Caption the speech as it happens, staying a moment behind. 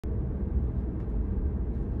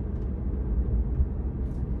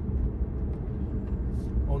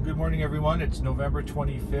Good morning everyone. It's November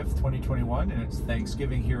 25th, 2021 and it's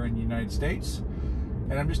Thanksgiving here in the United States.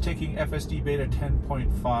 And I'm just taking FSD Beta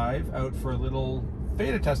 10.5 out for a little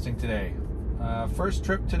beta testing today. First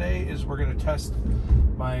trip today is we're going to test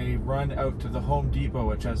my run out to the Home Depot,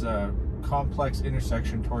 which has a complex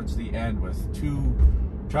intersection towards the end with 2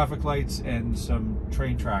 traffic lights and some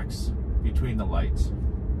train tracks between the lights.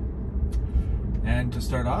 And to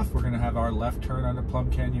start off, we're going to have our left turn onto Plum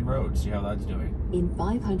Canyon Road. See how that's doing. In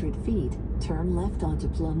 500 feet, turn left onto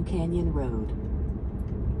Plum Canyon Road.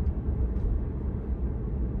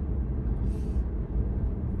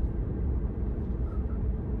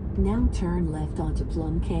 Now turn left onto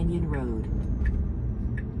Plum Canyon Road.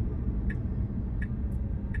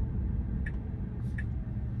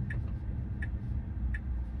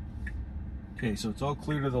 Okay, so it's all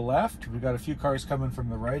clear to the left. We've got a few cars coming from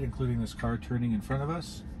the right, including this car turning in front of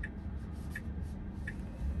us.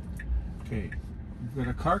 Okay, we've got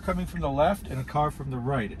a car coming from the left and a car from the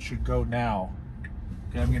right. It should go now.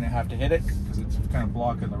 Okay, I'm going to have to hit it because it's kind of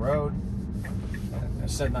blocking the road. I'm going to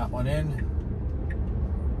send that one in.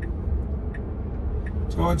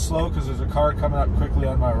 It's going slow because there's a car coming up quickly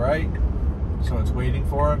on my right, so it's waiting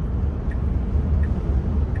for him.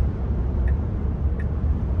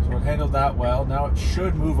 So it handled that well. Now it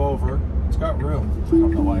should move over. It's got room. I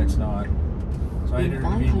don't know why it's not. So I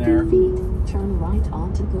intervened there. 500 feet, turn right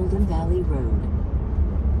onto Golden Valley Road.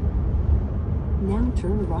 Now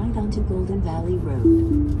turn right onto Golden Valley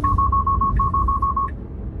Road.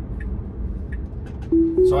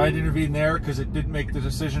 So I had intervened there because it didn't make the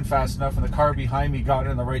decision fast enough and the car behind me got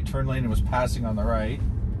in the right turn lane and was passing on the right.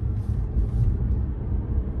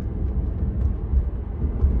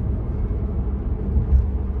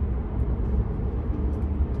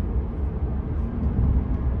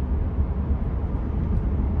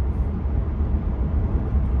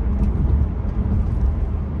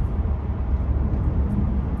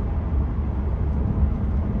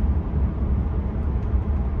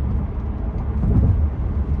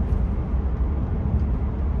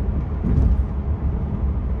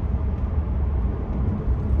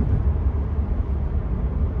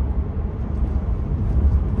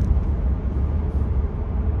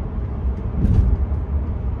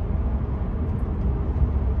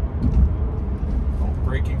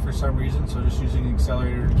 For some reason, so just using the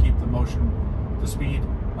accelerator to keep the speed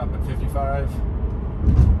up at 55.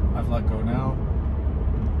 I've let go now.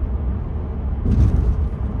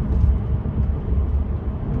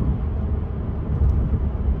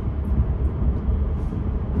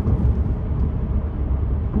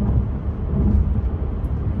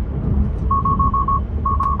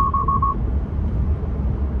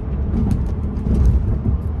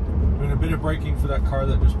 Doing a bit of braking for that car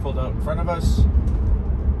that just pulled out in front of us.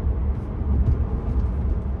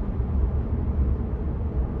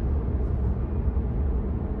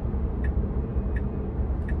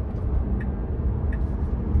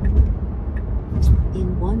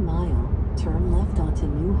 In 1 mile, turn left onto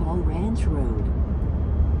Newhall Ranch Road.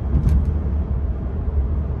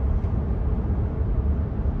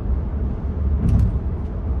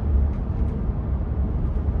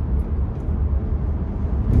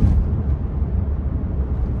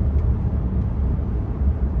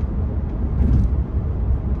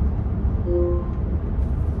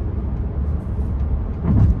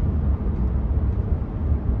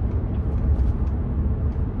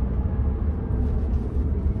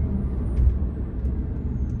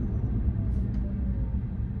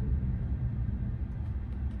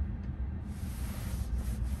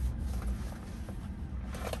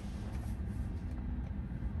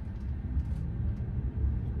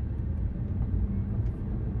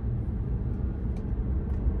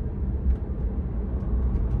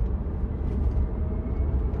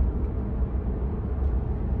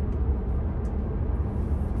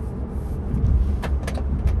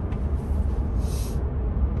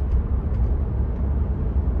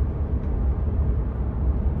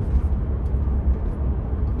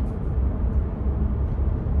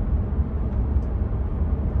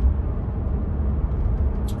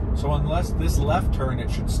 So unless this left turn,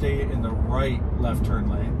 it should stay in the right left turn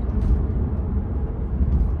lane.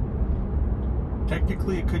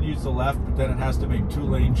 Technically it could use the left, but then it has to make 2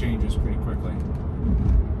 lane changes pretty quickly.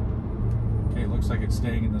 Okay, it looks like it's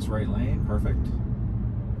staying in this right lane. Perfect.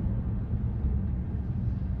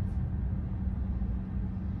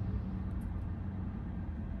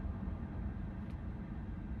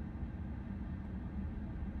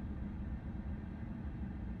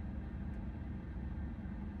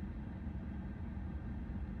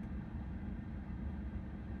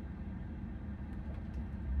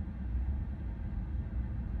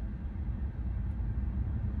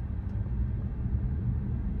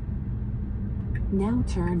 Now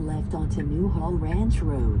turn left onto New Hall Ranch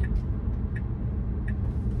Road.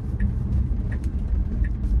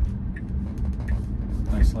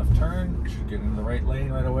 Nice left turn. Should get into the right lane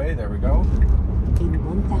right away. There we go. In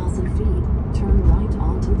 1,000 feet, turn right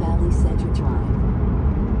onto Valley Center Drive.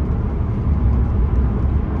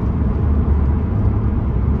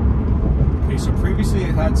 Okay, so previously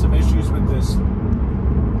it had some issues with this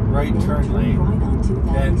right Now turn lane right onto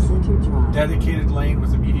Valley Center and Drive. dedicated lane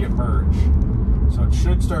with immediate merge. So it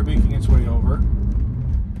should start making its way over.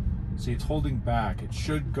 See, it's holding back. It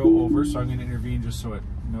should go over, so I'm going to intervene just so it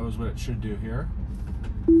knows what it should do here.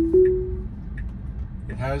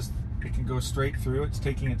 It can go straight through. It's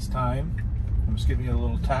taking its time. I'm just giving it a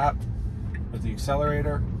little tap with the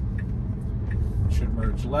accelerator. It should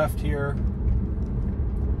merge left here.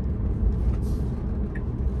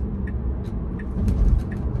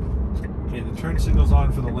 Okay, the turn signal's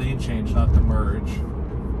on for the lane change, not the merge.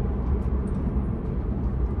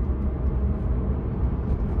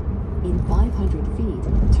 In 500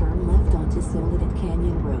 feet, turn left onto Soledad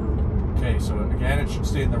Canyon Road. Okay, so again, it should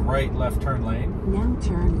stay in the right left turn lane. Now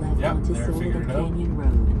turn left Yep, onto there, figured Soledad it out. Canyon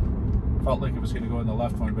Road. Felt like it was going to go in the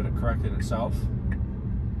left one, but it corrected itself.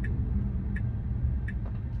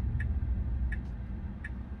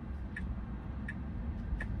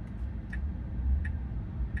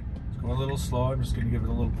 It's going a little slow. I'm just going to give it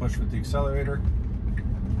a little push with the accelerator.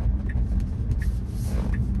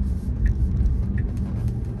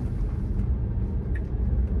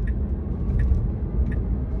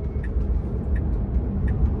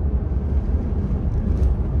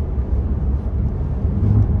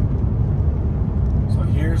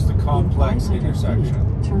 Here's the complex In 500 intersection.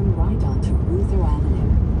 feet, turn right onto Ruther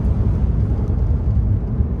Avenue.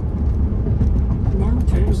 Now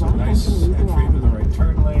turn Okay, so right nice onto Ruther entry into the Avenue. right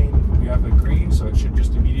turn lane. We have the green, so it should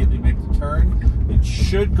just immediately make the turn. It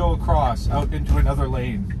should go across out into another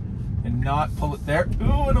lane and not pull it there.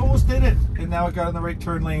 Ooh, it almost did it. And now it got in the right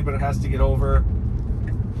turn lane, but it has to get over.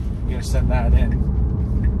 I'm gonna send that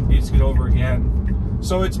in. Needs to get over again.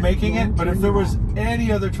 So it's making it, but if there was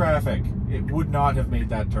any other traffic, it would not have made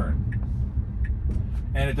that turn.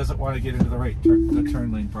 And it doesn't want to get into the right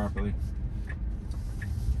turn lane properly.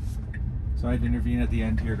 So I'd intervene at the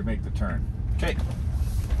end here to make the turn. Okay.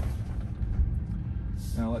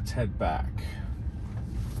 Now let's head back.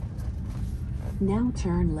 Now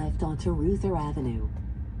turn left onto Ruther Avenue.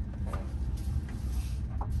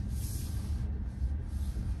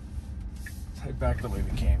 Let's head back the way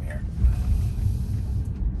we came here.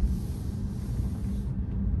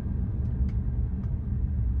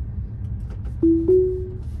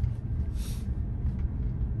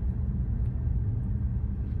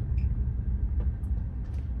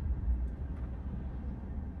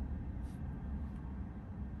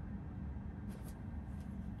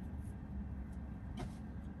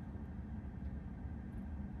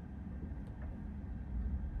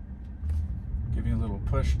 Giving a little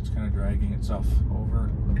push, it's kind of dragging itself over.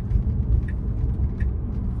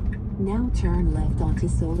 Now turn left onto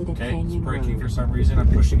Soledad Okay, it's Canyon braking Road. for some reason. I'm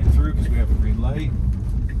pushing it through because we have a green light.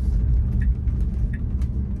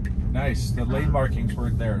 Nice, the lane markings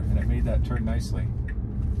weren't there and it made that turn nicely.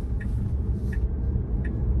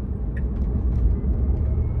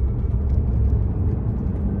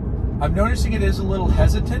 I'm noticing it is a little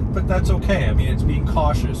hesitant, but that's okay. I mean, it's being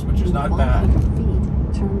cautious, which is In not 500 bad.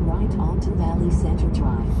 feet, turn right onto Valley Center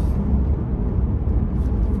Drive.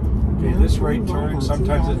 Okay, Now this turn right turn, onto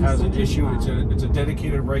sometimes it Valley has an Center issue. Drive. It's a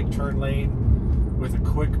dedicated right turn lane with a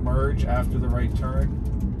quick merge after the right turn.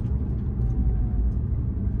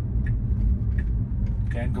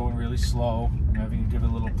 Again, going really slow. I'm having to give it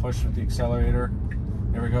a little push with the accelerator.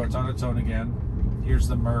 There we go, it's on its own again. Here's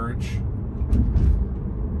the merge.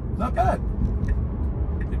 Not bad.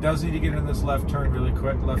 It does need to get in this left turn really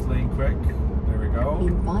quick, left lane quick. There we go.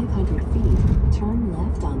 In 500 feet, turn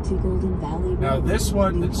left onto Golden Valley Road. Now this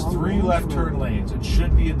one, New it's Hall 3 Ranch left turn Road. lanes. It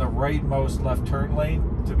should be in the rightmost left turn lane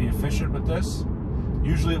to be efficient with this.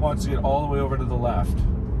 Usually it wants to get all the way over to the left.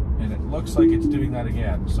 And it looks like it's doing that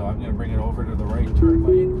again. So I'm going to bring it over to the right turn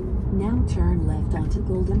lane. Now turn left onto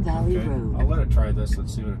Golden Valley Okay, Road. I'll let it try this.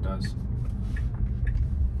 Let's see what it does.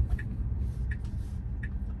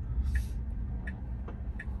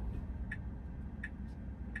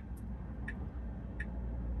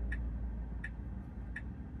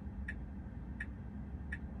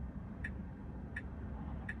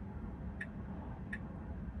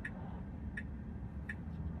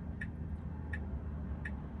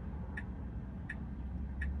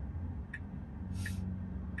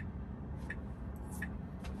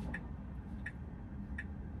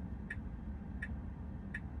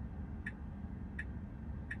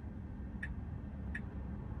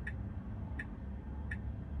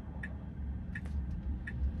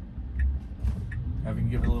 Having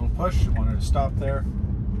given it a little push, it wanted to stop there.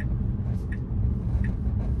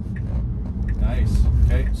 Nice.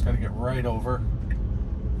 Okay, just got to get right over. In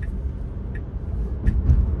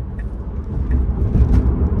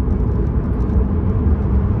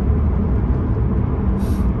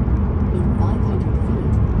 500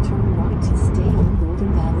 feet, turn right to stay on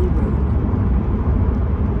Golden Valley Road.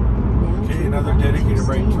 Now Okay, turn another right to dedicated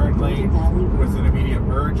stay right on turn Golden lane Valley Road. with an immediate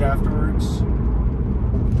merge afterwards.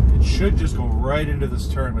 It should just go right into this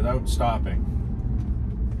turn without stopping.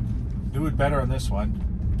 Do it better on this one.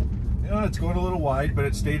 You know, it's going a little wide, but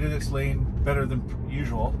it stayed in its lane better than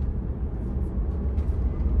usual.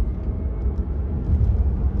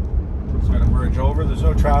 It's got to merge over. There's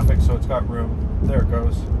no traffic, so it's got room. There it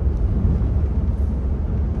goes.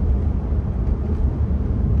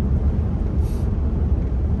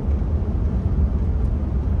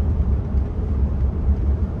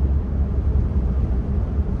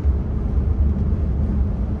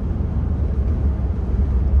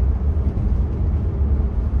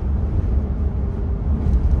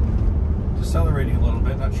 Decelerating a little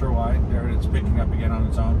bit, not sure why. There it's picking up again on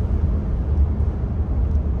its own.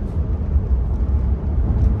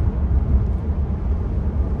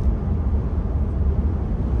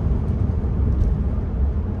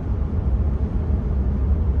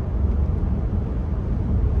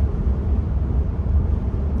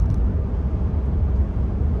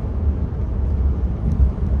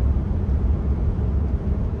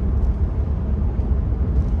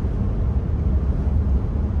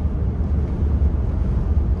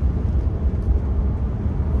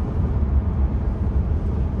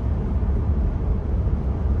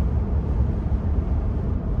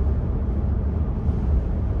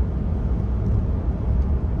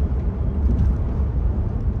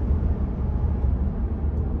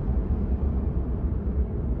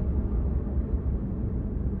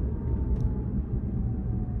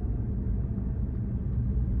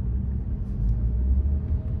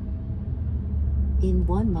 In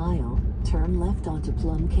 1 mile, turn left onto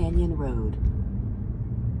Plum Canyon Road.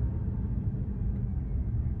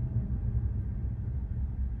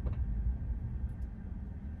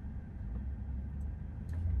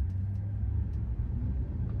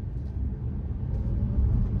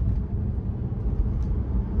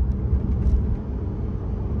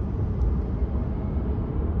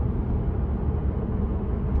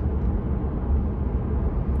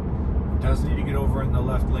 Does need to get over in the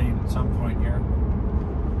left lane at some point here.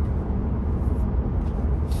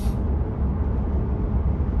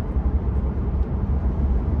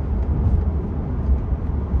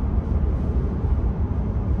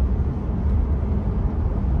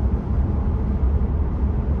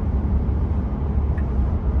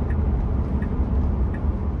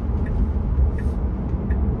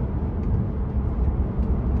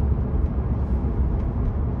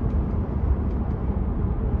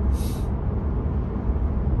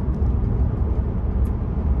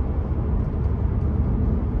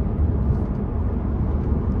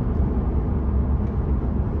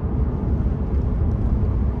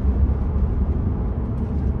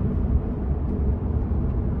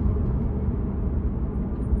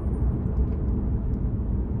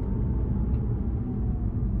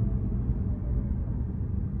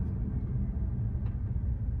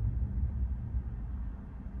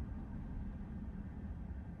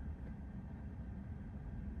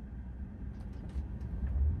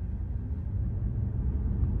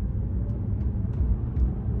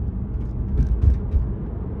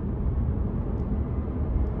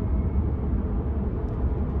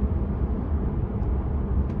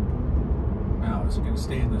 Is it going to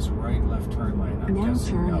stay in this right left turn lane? I'm Now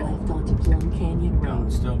guessing turn no. left onto Plum Canyon No, Road.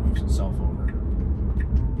 it still moves itself over.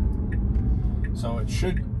 So it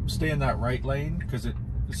should stay in that right lane because it,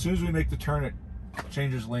 as soon as we make the turn, it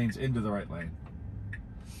changes lanes into the right lane.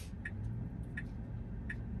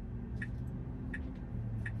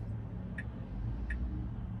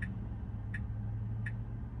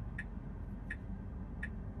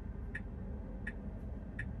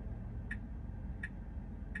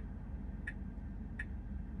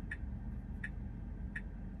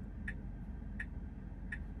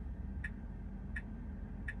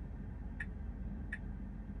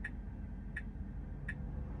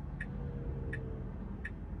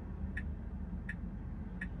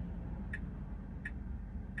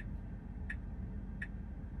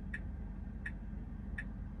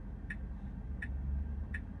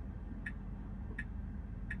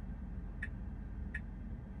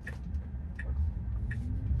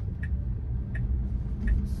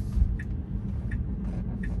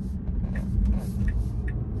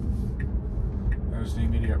 There's the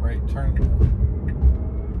immediate right turn.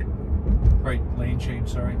 Right lane change,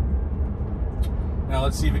 sorry. Now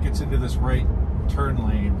let's see if it gets into this right turn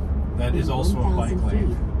lane. That is also a bike 1,000 lane.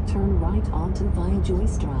 feet, turn right onto via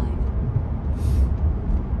Joyce Drive.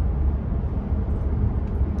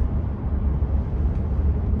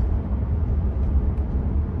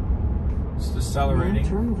 It's decelerating. Now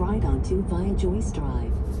turn right onto via Joyce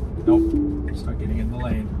Drive. Nope, it's not getting in the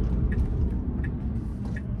lane.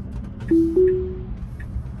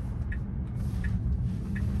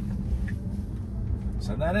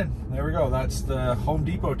 Send that in. There we go. That's the Home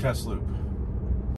Depot test loop.